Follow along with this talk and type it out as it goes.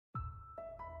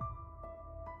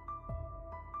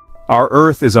Our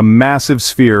Earth is a massive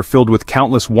sphere filled with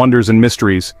countless wonders and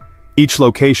mysteries. Each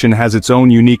location has its own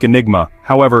unique enigma,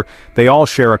 however, they all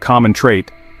share a common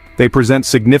trait. They present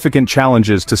significant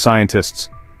challenges to scientists.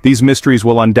 These mysteries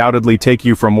will undoubtedly take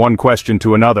you from one question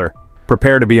to another.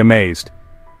 Prepare to be amazed.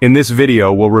 In this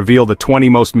video, we'll reveal the 20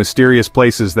 most mysterious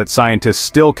places that scientists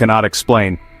still cannot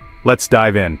explain. Let's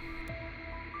dive in.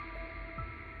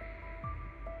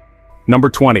 Number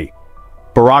 20.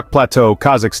 Barak Plateau,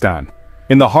 Kazakhstan.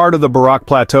 In the heart of the Barak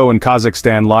Plateau in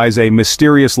Kazakhstan lies a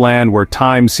mysterious land where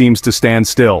time seems to stand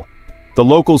still. The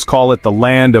locals call it the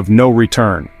land of no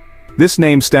return. This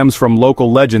name stems from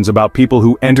local legends about people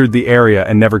who entered the area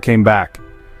and never came back.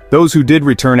 Those who did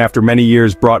return after many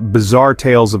years brought bizarre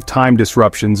tales of time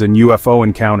disruptions and UFO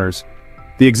encounters.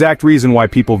 The exact reason why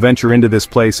people venture into this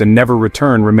place and never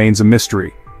return remains a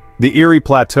mystery. The Eerie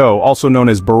Plateau, also known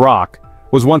as Barak,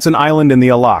 was once an island in the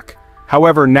Alak.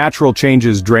 However, natural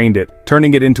changes drained it,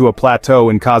 turning it into a plateau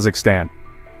in Kazakhstan.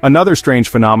 Another strange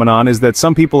phenomenon is that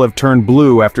some people have turned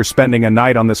blue after spending a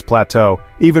night on this plateau.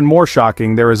 Even more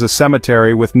shocking, there is a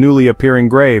cemetery with newly appearing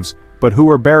graves, but who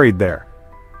are buried there?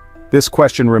 This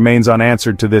question remains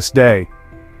unanswered to this day.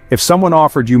 If someone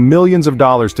offered you millions of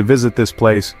dollars to visit this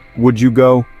place, would you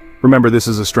go? Remember, this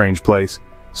is a strange place,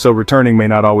 so returning may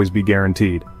not always be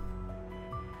guaranteed.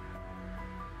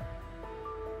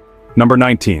 Number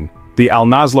 19. The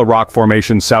Al-Nazla Rock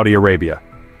Formation, Saudi Arabia.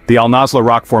 The Al-Nazla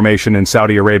Rock Formation in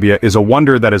Saudi Arabia is a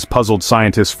wonder that has puzzled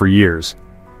scientists for years.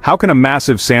 How can a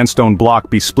massive sandstone block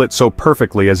be split so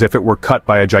perfectly as if it were cut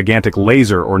by a gigantic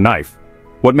laser or knife?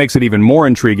 What makes it even more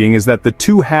intriguing is that the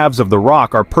two halves of the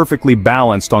rock are perfectly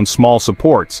balanced on small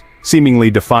supports, seemingly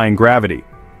defying gravity.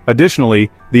 Additionally,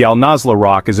 the Al-Nazla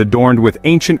rock is adorned with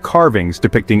ancient carvings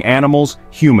depicting animals,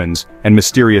 humans, and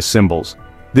mysterious symbols.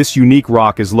 This unique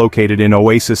rock is located in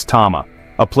Oasis Tama,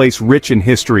 a place rich in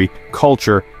history,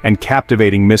 culture, and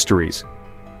captivating mysteries.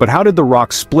 But how did the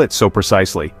rock split so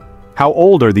precisely? How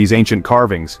old are these ancient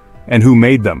carvings? And who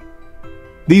made them?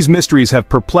 These mysteries have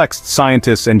perplexed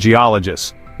scientists and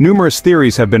geologists. Numerous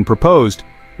theories have been proposed,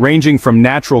 ranging from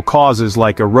natural causes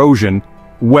like erosion,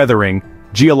 weathering,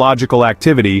 geological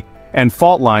activity, and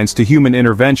fault lines to human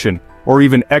intervention, or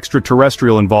even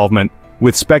extraterrestrial involvement,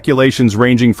 with speculations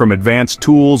ranging from advanced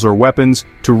tools or weapons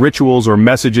to rituals or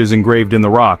messages engraved in the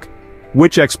rock.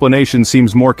 Which explanation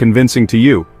seems more convincing to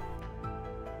you?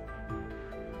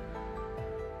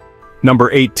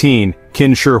 Number 18.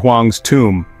 Qin Shi Huang's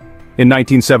tomb. In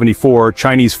 1974,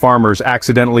 Chinese farmers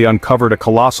accidentally uncovered a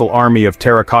colossal army of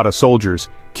terracotta soldiers,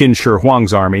 Qin Shi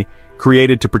Huang's army,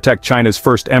 created to protect China's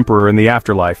first emperor in the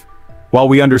afterlife. While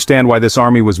we understand why this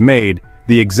army was made,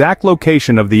 the exact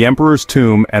location of the emperor's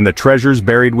tomb and the treasures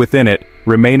buried within it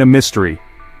remain a mystery.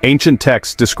 Ancient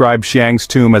texts describe Xiang's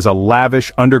tomb as a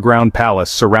lavish underground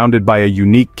palace surrounded by a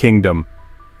unique kingdom.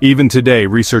 Even today,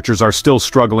 researchers are still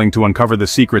struggling to uncover the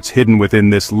secrets hidden within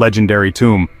this legendary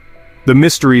tomb. The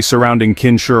mystery surrounding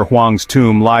Qin Shi Huang's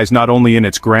tomb lies not only in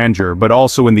its grandeur but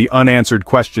also in the unanswered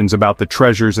questions about the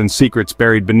treasures and secrets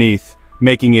buried beneath,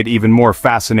 making it even more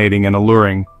fascinating and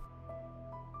alluring.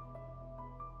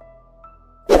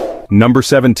 Number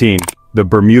 17. The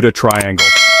Bermuda Triangle.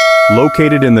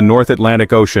 Located in the North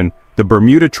Atlantic Ocean, the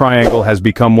Bermuda Triangle has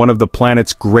become one of the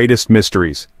planet's greatest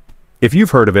mysteries. If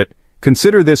you've heard of it,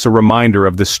 consider this a reminder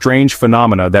of the strange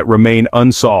phenomena that remain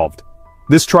unsolved.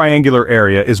 This triangular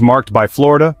area is marked by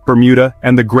Florida, Bermuda,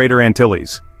 and the Greater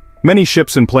Antilles. Many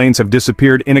ships and planes have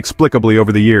disappeared inexplicably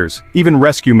over the years. Even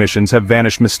rescue missions have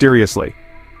vanished mysteriously.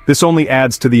 This only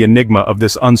adds to the enigma of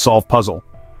this unsolved puzzle.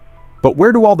 But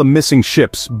where do all the missing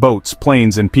ships, boats,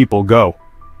 planes, and people go?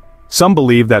 Some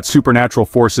believe that supernatural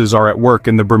forces are at work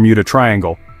in the Bermuda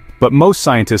Triangle, but most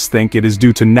scientists think it is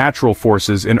due to natural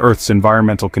forces in Earth's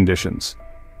environmental conditions.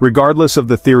 Regardless of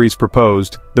the theories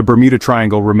proposed, the Bermuda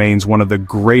Triangle remains one of the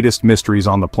greatest mysteries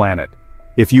on the planet.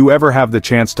 If you ever have the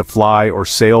chance to fly or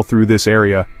sail through this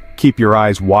area, keep your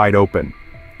eyes wide open.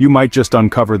 You might just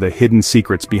uncover the hidden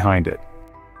secrets behind it.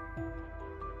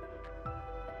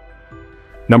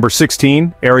 Number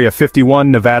 16. Area 51,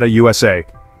 Nevada, USA.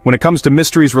 When it comes to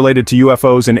mysteries related to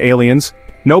UFOs and aliens,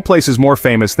 no place is more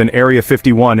famous than Area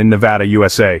 51 in Nevada,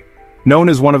 USA. Known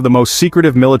as one of the most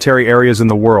secretive military areas in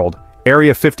the world,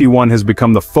 Area 51 has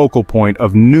become the focal point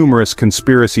of numerous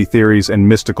conspiracy theories and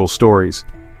mystical stories.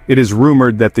 It is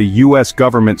rumored that the US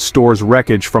government stores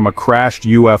wreckage from a crashed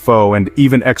UFO and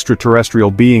even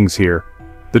extraterrestrial beings here.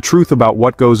 The truth about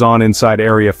what goes on inside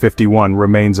Area 51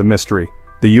 remains a mystery.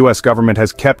 The US government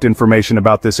has kept information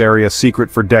about this area secret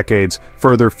for decades,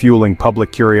 further fueling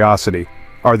public curiosity.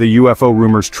 Are the UFO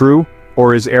rumors true,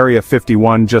 or is Area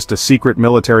 51 just a secret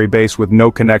military base with no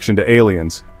connection to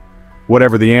aliens?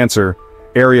 Whatever the answer,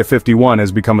 Area 51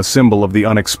 has become a symbol of the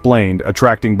unexplained,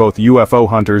 attracting both UFO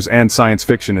hunters and science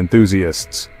fiction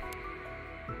enthusiasts.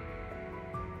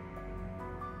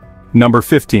 Number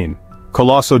 15.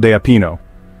 Colosso de Apino.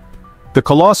 The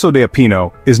Colosso de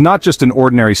Apino is not just an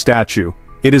ordinary statue,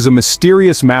 it is a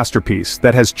mysterious masterpiece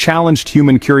that has challenged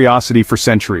human curiosity for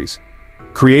centuries.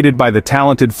 Created by the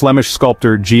talented Flemish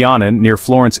sculptor Gianin near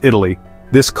Florence, Italy,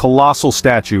 this colossal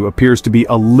statue appears to be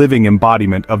a living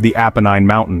embodiment of the Apennine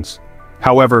Mountains.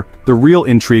 However, the real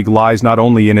intrigue lies not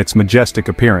only in its majestic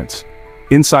appearance.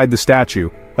 Inside the statue,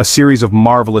 a series of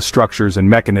marvelous structures and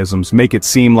mechanisms make it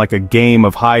seem like a game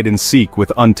of hide-and-seek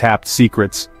with untapped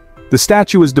secrets. The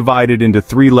statue is divided into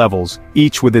 3 levels,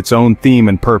 each with its own theme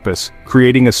and purpose,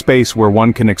 creating a space where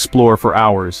one can explore for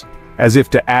hours. As if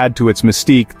to add to its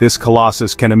mystique, this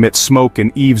colossus can emit smoke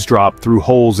and eavesdrop through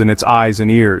holes in its eyes and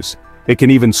ears. It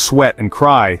can even sweat and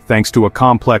cry thanks to a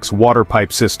complex water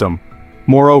pipe system.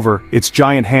 Moreover, its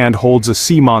giant hand holds a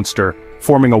sea monster,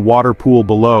 forming a water pool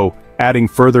below, adding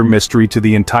further mystery to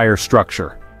the entire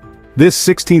structure. This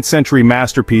 16th century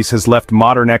masterpiece has left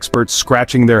modern experts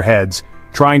scratching their heads,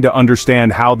 trying to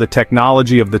understand how the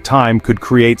technology of the time could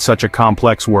create such a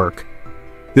complex work.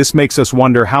 This makes us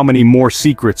wonder how many more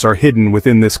secrets are hidden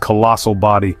within this colossal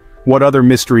body. What other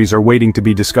mysteries are waiting to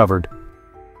be discovered?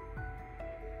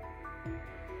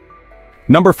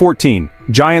 Number 14.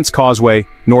 Giant's Causeway,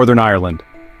 Northern Ireland.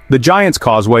 The Giant's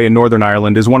Causeway in Northern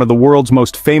Ireland is one of the world's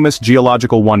most famous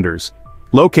geological wonders.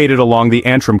 Located along the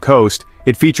Antrim coast,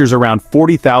 it features around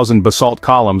 40,000 basalt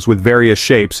columns with various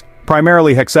shapes,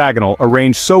 primarily hexagonal,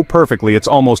 arranged so perfectly it's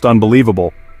almost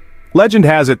unbelievable. Legend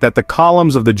has it that the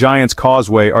columns of the Giant's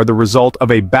Causeway are the result of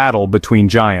a battle between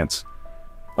giants.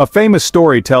 A famous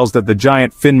story tells that the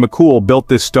giant Finn McCool built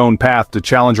this stone path to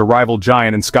challenge a rival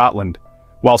giant in Scotland.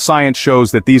 While science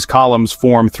shows that these columns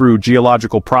form through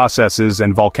geological processes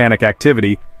and volcanic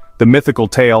activity, the mythical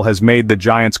tale has made the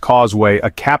Giant's Causeway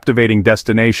a captivating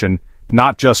destination,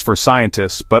 not just for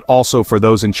scientists but also for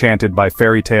those enchanted by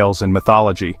fairy tales and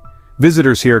mythology.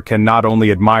 Visitors here can not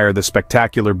only admire the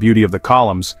spectacular beauty of the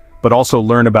columns, but also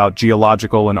learn about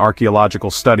geological and archaeological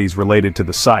studies related to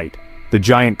the site. The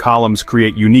giant columns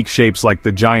create unique shapes like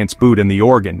the giant's boot and the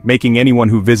organ, making anyone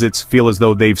who visits feel as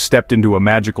though they've stepped into a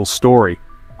magical story.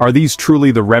 Are these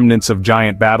truly the remnants of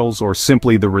giant battles or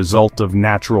simply the result of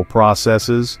natural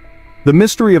processes? The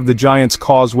mystery of the Giant's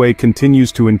Causeway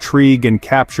continues to intrigue and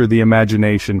capture the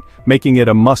imagination, making it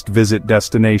a must-visit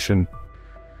destination.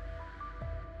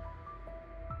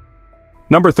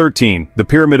 Number 13. The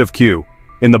Pyramid of Q.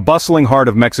 In the bustling heart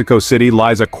of Mexico City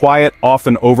lies a quiet,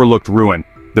 often overlooked ruin,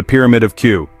 the Pyramid of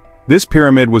Q. This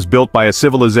pyramid was built by a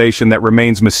civilization that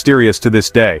remains mysterious to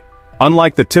this day.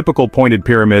 Unlike the typical pointed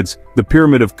pyramids, the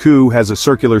Pyramid of Q has a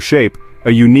circular shape,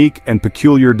 a unique and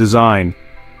peculiar design.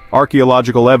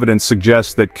 Archaeological evidence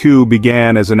suggests that Q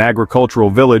began as an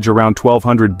agricultural village around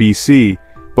 1200 BC,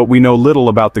 but we know little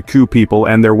about the Q people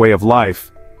and their way of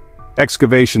life.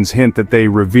 Excavations hint that they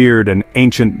revered an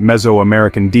ancient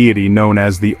Mesoamerican deity known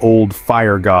as the Old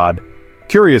Fire God.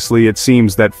 Curiously, it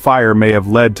seems that fire may have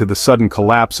led to the sudden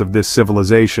collapse of this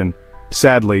civilization.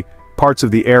 Sadly, parts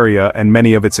of the area and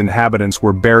many of its inhabitants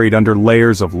were buried under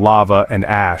layers of lava and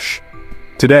ash.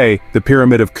 Today, the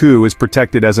Pyramid of Q is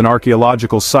protected as an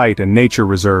archaeological site and nature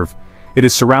reserve. It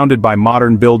is surrounded by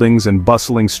modern buildings and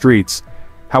bustling streets.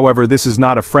 However, this is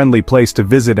not a friendly place to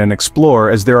visit and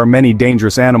explore as there are many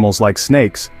dangerous animals like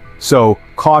snakes. So,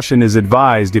 caution is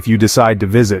advised if you decide to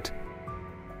visit.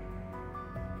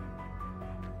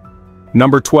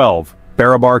 Number 12.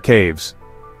 Barabar Caves.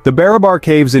 The Barabar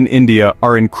Caves in India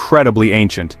are incredibly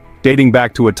ancient, dating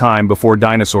back to a time before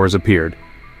dinosaurs appeared.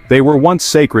 They were once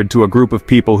sacred to a group of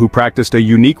people who practiced a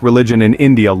unique religion in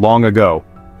India long ago.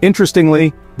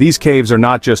 Interestingly, these caves are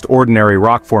not just ordinary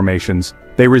rock formations.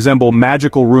 They resemble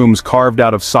magical rooms carved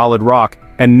out of solid rock,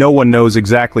 and no one knows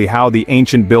exactly how the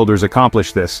ancient builders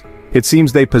accomplished this. It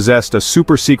seems they possessed a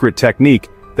super-secret technique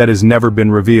that has never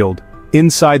been revealed.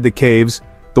 Inside the caves,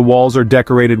 the walls are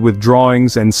decorated with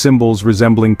drawings and symbols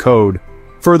resembling code.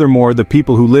 Furthermore, the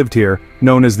people who lived here,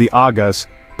 known as the Agas,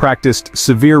 practiced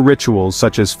severe rituals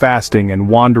such as fasting and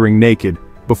wandering naked,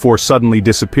 before suddenly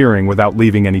disappearing without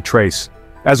leaving any trace.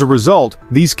 As a result,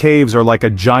 these caves are like a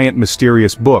giant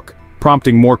mysterious book,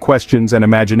 prompting more questions and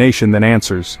imagination than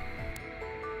answers.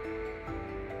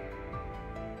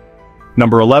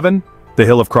 Number 11. The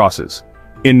Hill of Crosses.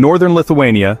 In northern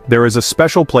Lithuania, there is a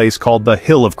special place called the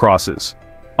Hill of Crosses.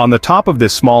 On the top of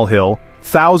this small hill,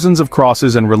 thousands of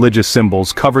crosses and religious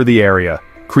symbols cover the area,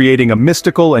 creating a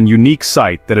mystical and unique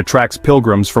site that attracts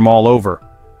pilgrims from all over.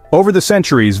 Over the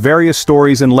centuries, various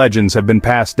stories and legends have been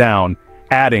passed down,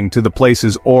 adding to the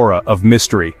place's aura of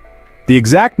mystery. The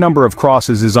exact number of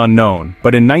crosses is unknown,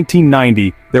 but in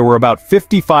 1990 there were about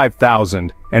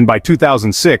 55,000, and by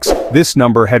 2006 this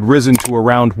number had risen to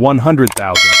around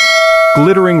 100,000.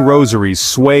 Glittering rosaries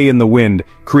sway in the wind,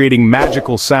 creating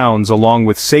magical sounds along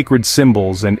with sacred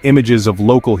symbols and images of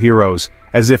local heroes,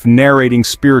 as if narrating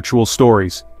spiritual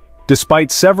stories.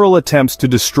 Despite several attempts to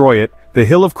destroy it, the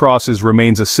Hill of Crosses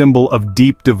remains a symbol of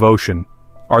deep devotion.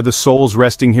 Are the souls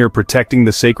resting here protecting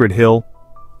the sacred hill?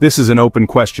 This is an open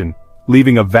question,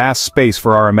 leaving a vast space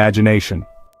for our imagination.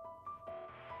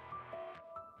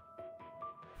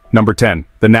 Number 10.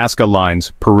 The Nazca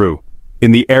Lines, Peru.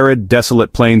 In the arid,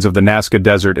 desolate plains of the Nazca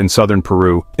Desert in southern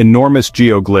Peru, enormous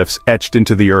geoglyphs etched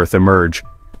into the earth emerge.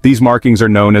 These markings are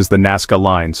known as the Nazca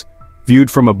Lines.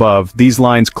 Viewed from above, these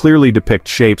lines clearly depict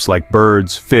shapes like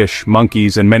birds, fish,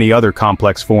 monkeys, and many other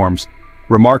complex forms.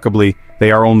 Remarkably,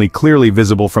 they are only clearly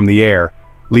visible from the air,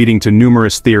 leading to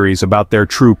numerous theories about their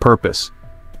true purpose.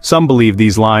 Some believe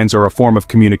these lines are a form of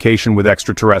communication with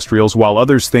extraterrestrials, while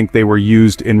others think they were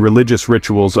used in religious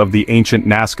rituals of the ancient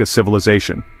Nazca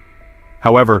civilization.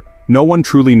 However, no one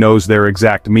truly knows their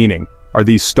exact meaning. Are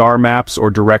these star maps or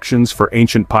directions for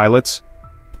ancient pilots?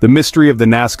 The mystery of the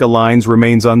Nazca Lines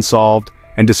remains unsolved,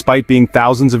 and despite being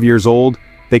thousands of years old,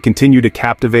 they continue to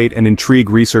captivate and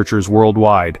intrigue researchers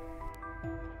worldwide.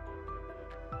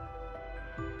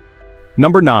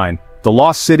 Number 9. The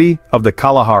Lost City of the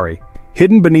Kalahari.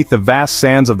 Hidden beneath the vast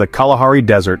sands of the Kalahari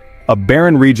Desert, a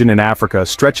barren region in Africa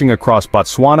stretching across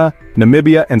Botswana,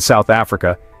 Namibia, and South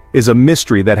Africa, is a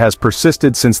mystery that has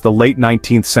persisted since the late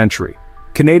 19th century.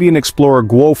 Canadian explorer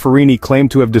Guo Farini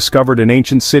claimed to have discovered an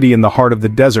ancient city in the heart of the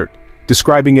desert,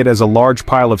 describing it as a large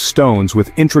pile of stones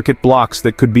with intricate blocks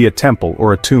that could be a temple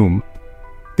or a tomb.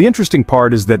 The interesting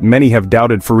part is that many have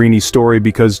doubted Farini's story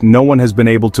because no one has been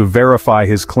able to verify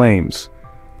his claims.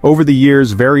 Over the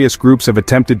years, various groups have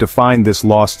attempted to find this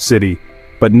lost city,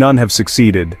 but none have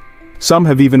succeeded. Some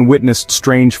have even witnessed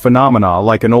strange phenomena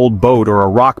like an old boat or a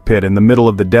rock pit in the middle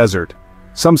of the desert.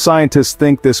 Some scientists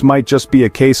think this might just be a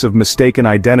case of mistaken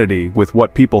identity, with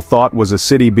what people thought was a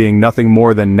city being nothing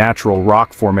more than natural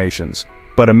rock formations.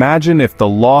 But imagine if the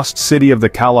lost city of the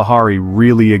Kalahari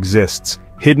really exists,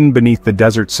 hidden beneath the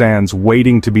desert sands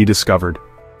waiting to be discovered.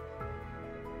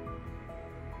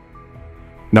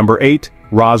 Number 8.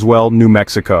 Roswell, New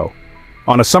Mexico.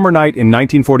 On a summer night in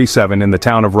 1947 in the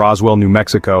town of Roswell, New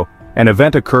Mexico, an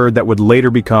event occurred that would later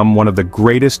become one of the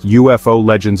greatest UFO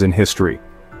legends in history.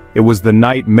 It was the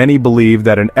night many believed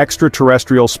that an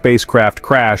extraterrestrial spacecraft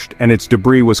crashed and its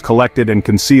debris was collected and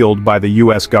concealed by the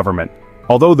US government.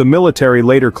 Although the military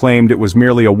later claimed it was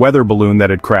merely a weather balloon that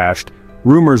had crashed,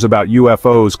 rumors about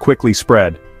UFOs quickly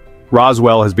spread.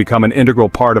 Roswell has become an integral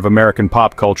part of American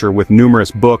pop culture, with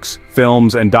numerous books,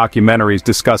 films, and documentaries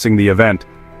discussing the event.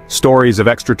 Stories of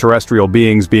extraterrestrial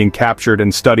beings being captured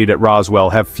and studied at Roswell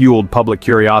have fueled public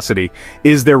curiosity.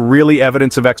 Is there really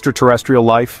evidence of extraterrestrial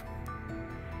life?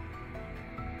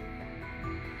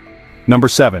 Number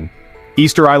 7.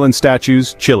 Easter Island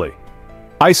Statues, Chile.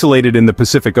 Isolated in the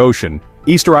Pacific Ocean,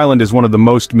 Easter Island is one of the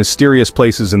most mysterious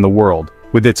places in the world,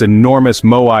 with its enormous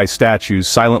Moai statues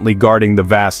silently guarding the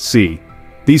vast sea.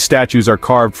 These statues are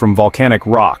carved from volcanic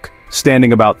rock,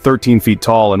 standing about 13 feet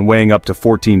tall and weighing up to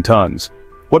 14 tons.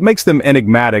 What makes them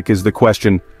enigmatic is the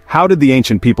question, how did the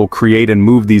ancient people create and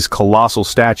move these colossal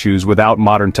statues without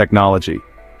modern technology?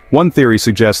 One theory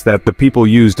suggests that the people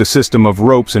used a system of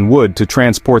ropes and wood to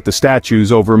transport the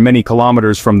statues over many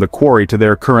kilometers from the quarry to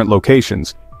their current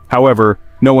locations. However,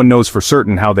 no one knows for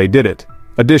certain how they did it.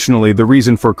 Additionally, the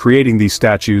reason for creating these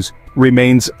statues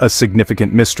remains a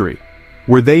significant mystery.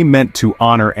 Were they meant to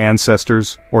honor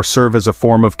ancestors or serve as a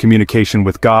form of communication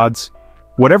with gods?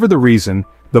 Whatever the reason,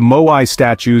 the Moai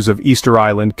statues of Easter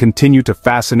Island continue to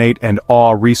fascinate and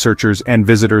awe researchers and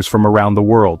visitors from around the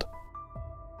world.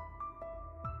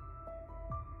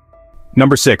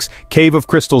 Number 6. Cave of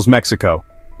Crystals, Mexico.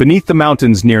 Beneath the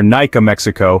mountains near Nica,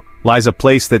 Mexico, lies a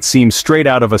place that seems straight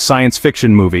out of a science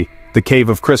fiction movie, the Cave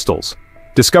of Crystals.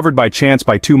 Discovered by chance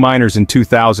by 2 miners in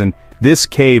 2000, this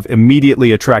cave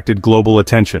immediately attracted global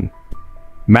attention.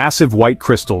 Massive white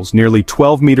crystals, nearly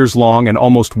 12 meters long and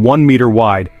almost 1 meter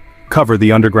wide, cover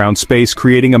the underground space,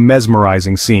 creating a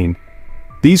mesmerizing scene.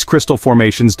 These crystal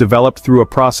formations developed through a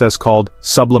process called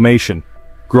sublimation,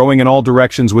 growing in all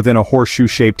directions within a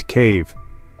horseshoe-shaped cave.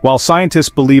 While scientists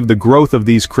believe the growth of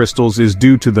these crystals is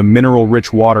due to the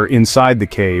mineral-rich water inside the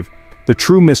cave, the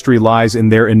true mystery lies in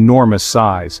their enormous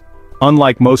size.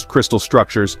 Unlike most crystal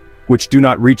structures, which do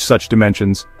not reach such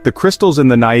dimensions, the crystals in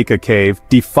the Nica cave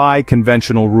defy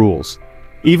conventional rules.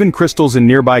 Even crystals in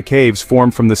nearby caves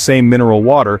formed from the same mineral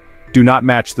water do not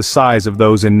match the size of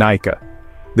those in Nika.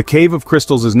 The Cave of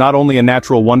Crystals is not only a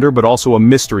natural wonder but also a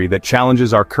mystery that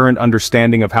challenges our current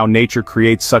understanding of how nature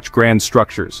creates such grand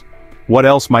structures. What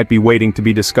else might be waiting to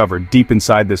be discovered deep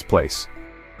inside this place?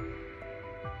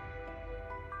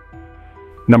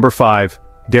 Number 5.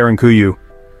 Derinkuyu.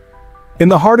 In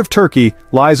the heart of Turkey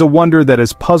lies a wonder that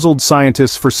has puzzled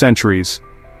scientists for centuries.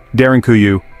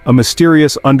 Derinkuyu, a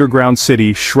mysterious underground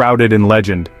city shrouded in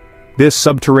legend. This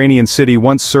subterranean city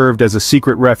once served as a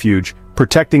secret refuge,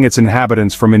 protecting its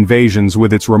inhabitants from invasions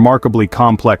with its remarkably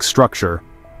complex structure.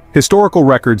 Historical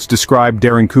records describe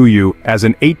Derinkuyu as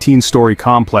an 18-story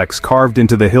complex carved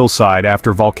into the hillside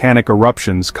after volcanic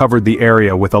eruptions covered the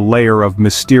area with a layer of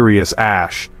mysterious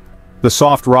ash. The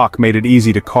soft rock made it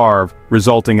easy to carve,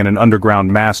 resulting in an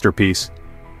underground masterpiece.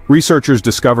 Researchers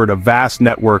discovered a vast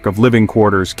network of living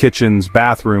quarters, kitchens,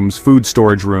 bathrooms, food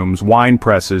storage rooms, wine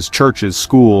presses, churches,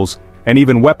 schools, and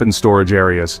even weapon storage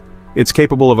areas. It's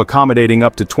capable of accommodating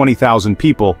up to 20,000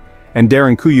 people, and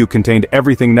Derinkuyu contained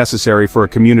everything necessary for a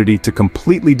community to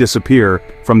completely disappear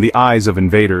from the eyes of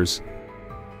invaders.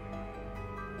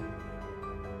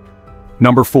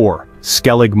 Number 4.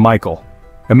 Skellig Michael.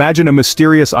 Imagine a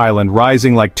mysterious island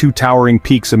rising like two towering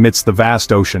peaks amidst the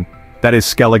vast ocean. That is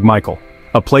Skellig Michael,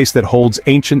 a place that holds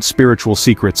ancient spiritual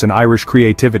secrets and Irish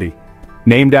creativity.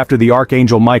 Named after the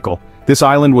Archangel Michael, this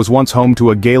island was once home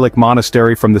to a Gaelic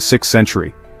monastery from the 6th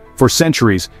century. For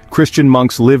centuries, Christian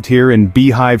monks lived here in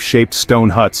beehive-shaped stone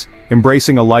huts,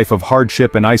 embracing a life of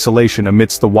hardship and isolation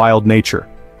amidst the wild nature.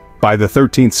 By the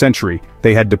 13th century,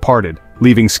 they had departed,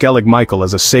 leaving Skellig Michael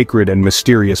as a sacred and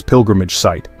mysterious pilgrimage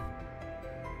site.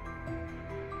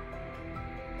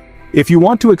 If you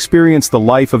want to experience the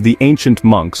life of the ancient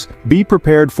monks, be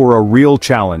prepared for a real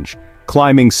challenge,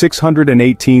 climbing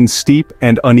 618 steep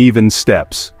and uneven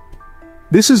steps.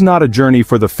 This is not a journey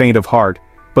for the faint of heart,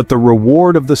 but the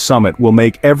reward of the summit will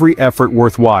make every effort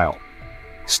worthwhile.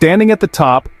 Standing at the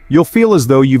top, you'll feel as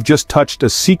though you've just touched a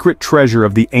secret treasure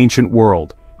of the ancient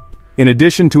world. In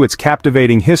addition to its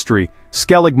captivating history,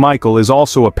 Skellig Michael is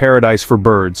also a paradise for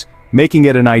birds, making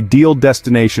it an ideal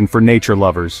destination for nature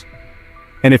lovers.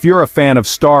 And if you're a fan of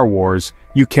Star Wars,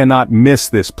 you cannot miss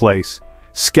this place.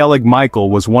 Skellig Michael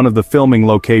was one of the filming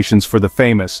locations for the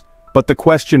famous, but the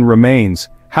question remains,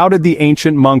 how did the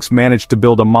ancient monks manage to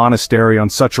build a monastery on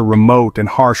such a remote and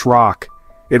harsh rock?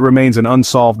 It remains an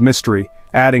unsolved mystery,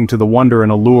 adding to the wonder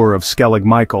and allure of Skellig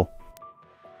Michael.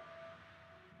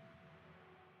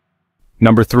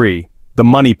 Number 3. The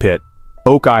Money Pit,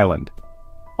 Oak Island.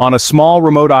 On a small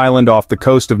remote island off the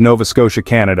coast of Nova Scotia,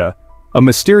 Canada, a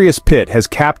mysterious pit has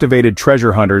captivated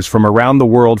treasure hunters from around the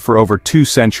world for over 2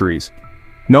 centuries.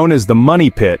 Known as the Money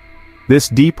Pit, this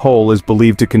deep hole is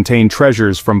believed to contain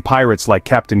treasures from pirates like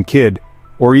Captain Kidd,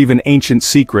 or even ancient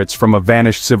secrets from a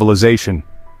vanished civilization.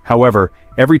 However,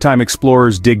 every time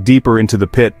explorers dig deeper into the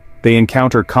pit, they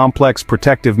encounter complex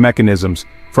protective mechanisms,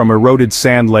 from eroded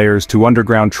sand layers to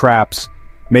underground traps,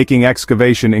 making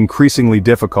excavation increasingly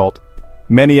difficult.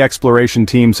 Many exploration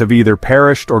teams have either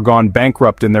perished or gone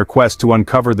bankrupt in their quest to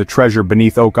uncover the treasure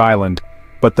beneath Oak Island,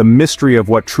 but the mystery of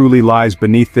what truly lies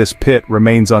beneath this pit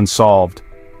remains unsolved.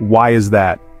 Why is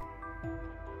that?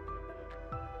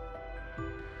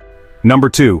 Number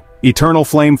 2. Eternal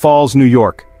Flame Falls, New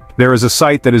York. There is a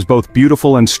site that is both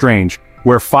beautiful and strange,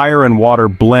 where fire and water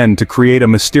blend to create a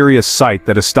mysterious sight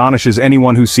that astonishes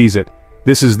anyone who sees it.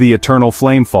 This is the Eternal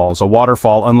Flame Falls, a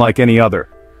waterfall unlike any other.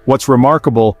 What's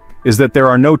remarkable is that there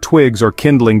are no twigs or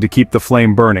kindling to keep the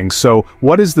flame burning, so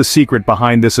what is the secret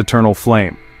behind this eternal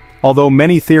flame? Although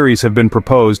many theories have been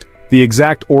proposed, the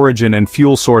exact origin and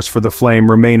fuel source for the flame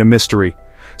remain a mystery.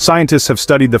 Scientists have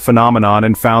studied the phenomenon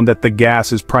and found that the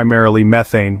gas is primarily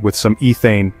methane with some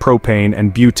ethane, propane,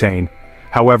 and butane.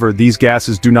 However, these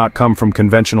gases do not come from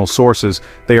conventional sources.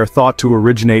 They are thought to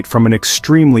originate from an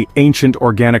extremely ancient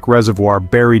organic reservoir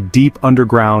buried deep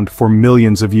underground for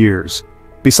millions of years.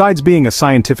 Besides being a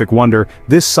scientific wonder,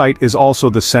 this site is also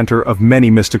the center of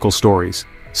many mystical stories.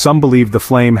 Some believe the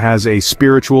flame has a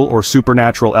spiritual or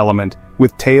supernatural element,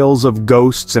 with tales of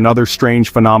ghosts and other strange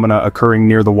phenomena occurring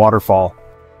near the waterfall.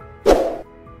 Number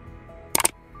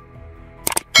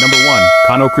 1.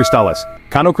 Cano Cristales.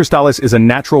 Cano Cristales is a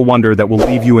natural wonder that will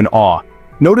leave you in awe.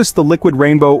 Notice the liquid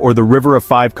rainbow or the river of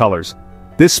 5 colors.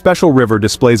 This special river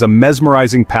displays a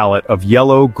mesmerizing palette of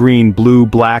yellow, green, blue,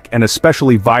 black, and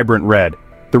especially vibrant red.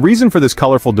 The reason for this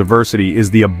colorful diversity is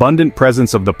the abundant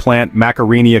presence of the plant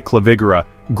Macarinia clavigera,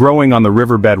 growing on the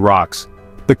riverbed rocks.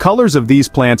 The colors of these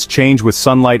plants change with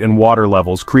sunlight and water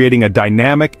levels, creating a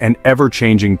dynamic and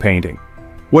ever-changing painting.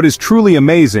 What is truly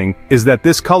amazing is that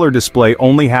this color display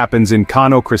only happens in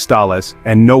Cano Cristales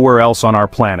and nowhere else on our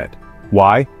planet.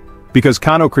 Why? because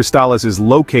Cano Cristalis is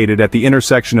located at the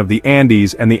intersection of the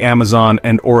Andes and the Amazon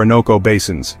and Orinoco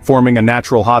basins, forming a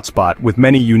natural hotspot with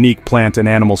many unique plant and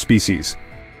animal species.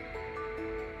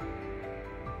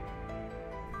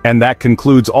 And that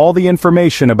concludes all the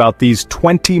information about these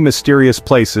 20 mysterious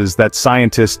places that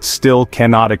scientists still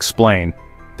cannot explain.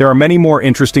 There are many more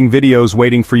interesting videos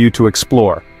waiting for you to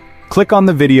explore. Click on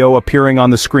the video appearing on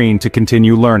the screen to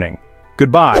continue learning.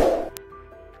 Goodbye.